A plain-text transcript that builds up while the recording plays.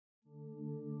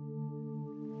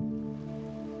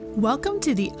Welcome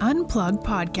to the Unplugged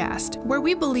podcast, where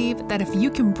we believe that if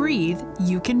you can breathe,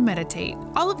 you can meditate.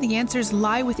 All of the answers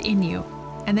lie within you,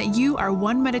 and that you are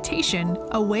one meditation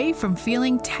away from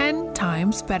feeling 10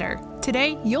 times better.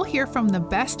 Today, you'll hear from the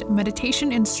best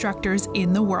meditation instructors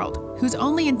in the world, whose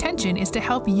only intention is to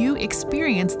help you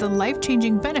experience the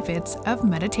life-changing benefits of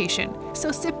meditation.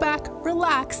 So sit back,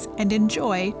 relax, and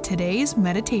enjoy today's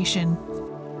meditation.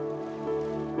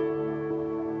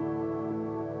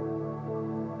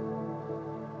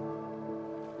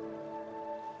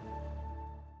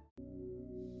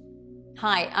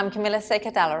 Hi, I'm Camilla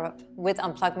Sacre-Dallerup with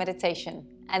Unplugged Meditation,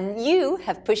 and you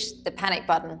have pushed the panic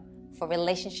button for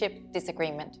relationship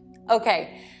disagreement.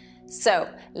 Okay, so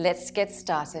let's get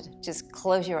started. Just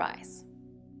close your eyes.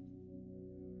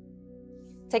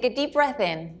 Take a deep breath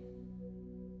in.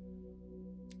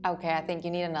 Okay, I think you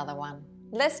need another one.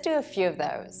 Let's do a few of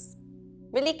those.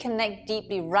 Really connect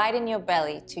deeply right in your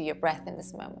belly to your breath in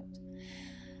this moment.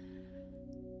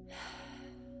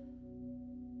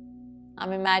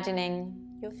 I'm imagining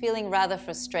you're feeling rather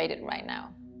frustrated right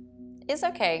now. It's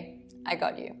okay, I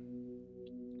got you.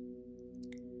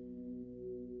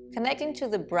 Connecting to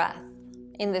the breath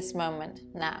in this moment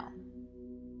now.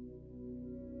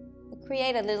 We'll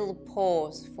create a little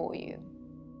pause for you.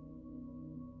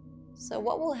 So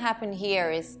what will happen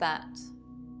here is that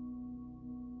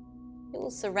you will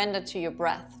surrender to your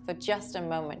breath for just a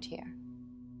moment here.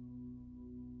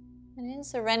 And in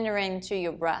surrendering to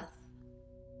your breath,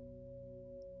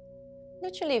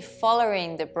 literally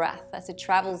following the breath as it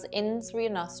travels in through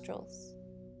your nostrils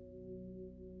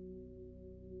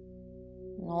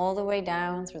and all the way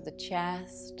down through the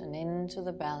chest and into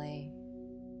the belly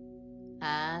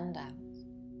and out.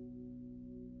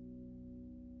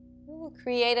 You will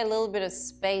create a little bit of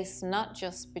space, not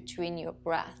just between your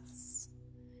breaths,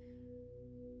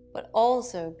 but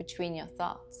also between your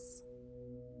thoughts,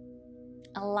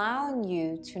 allowing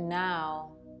you to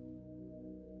now,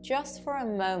 just for a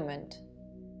moment,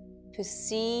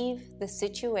 perceive the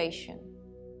situation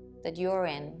that you're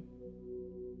in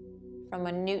from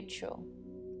a neutral,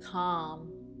 calm,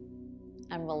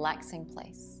 and relaxing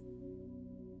place.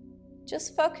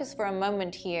 Just focus for a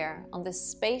moment here on the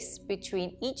space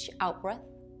between each out-breath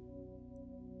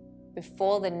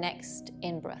before the next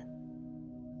in-breath.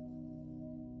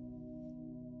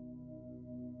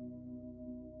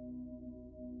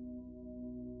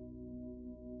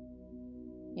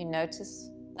 You notice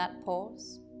that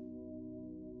pause?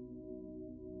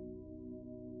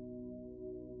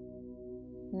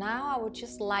 Now I would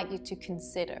just like you to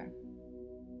consider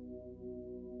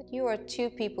that you are two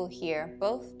people here,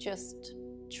 both just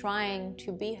trying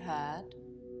to be heard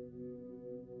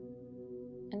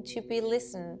and to be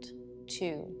listened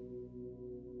to.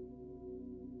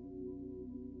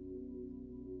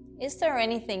 Is there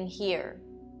anything here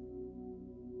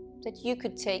that you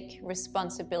could take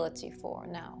responsibility for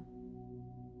now?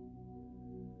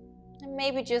 And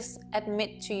maybe just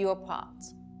admit to your part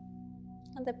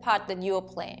and the part that you're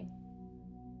playing.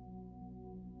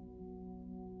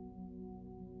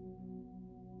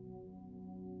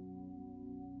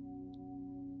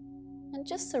 And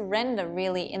just surrender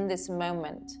really in this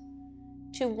moment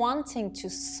to wanting to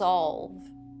solve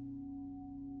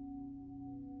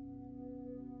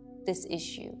this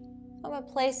issue from a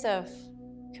place of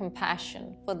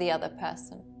compassion for the other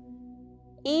person.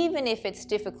 Even if it's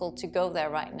difficult to go there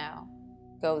right now,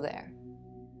 go there.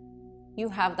 You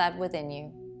have that within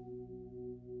you.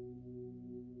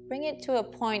 Bring it to a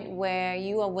point where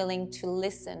you are willing to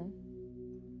listen,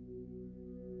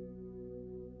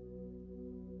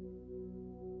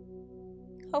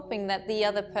 hoping that the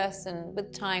other person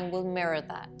with time will mirror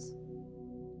that.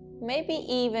 Maybe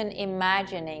even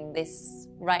imagining this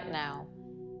right now,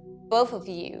 both of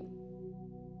you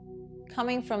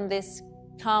coming from this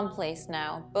calm place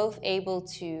now, both able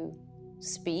to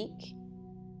speak,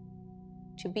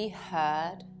 to be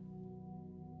heard,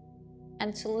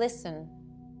 and to listen.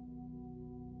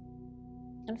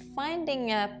 And finding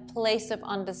a place of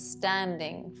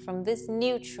understanding from this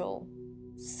neutral,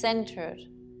 centered,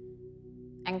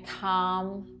 and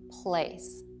calm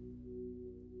place.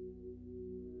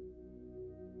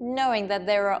 Knowing that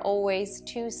there are always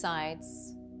two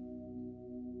sides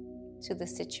to the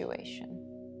situation.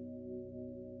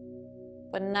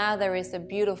 But now there is a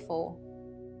beautiful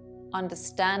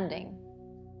understanding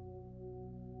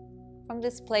from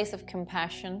this place of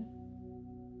compassion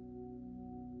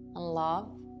and love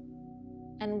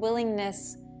and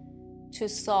willingness to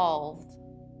solve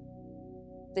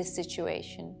this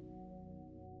situation.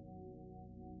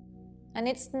 And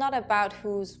it's not about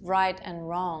who's right and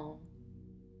wrong.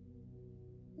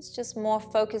 It's just more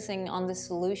focusing on the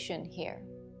solution here.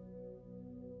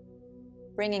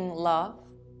 bringing love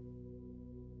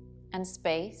and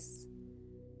space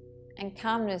and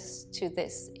calmness to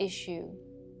this issue.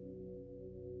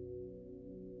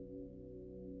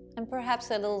 And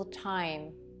perhaps a little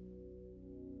time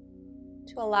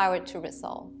to allow it to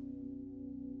resolve.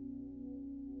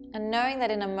 And knowing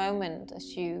that in a moment,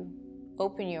 as you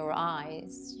open your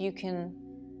eyes, you can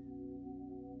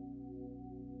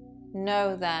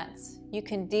know that you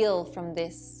can deal from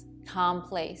this calm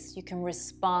place. You can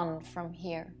respond from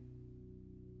here.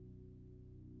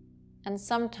 And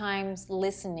sometimes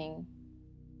listening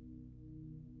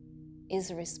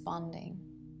is responding.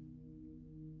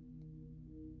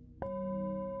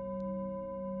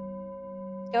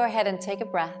 Go ahead and take a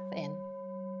breath in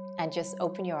and just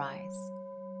open your eyes.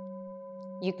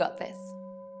 You got this.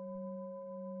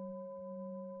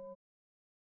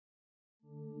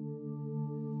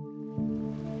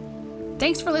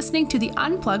 Thanks for listening to the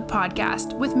Unplug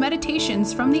podcast with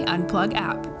meditations from the Unplug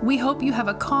app. We hope you have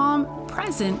a calm,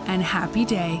 present, and happy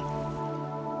day.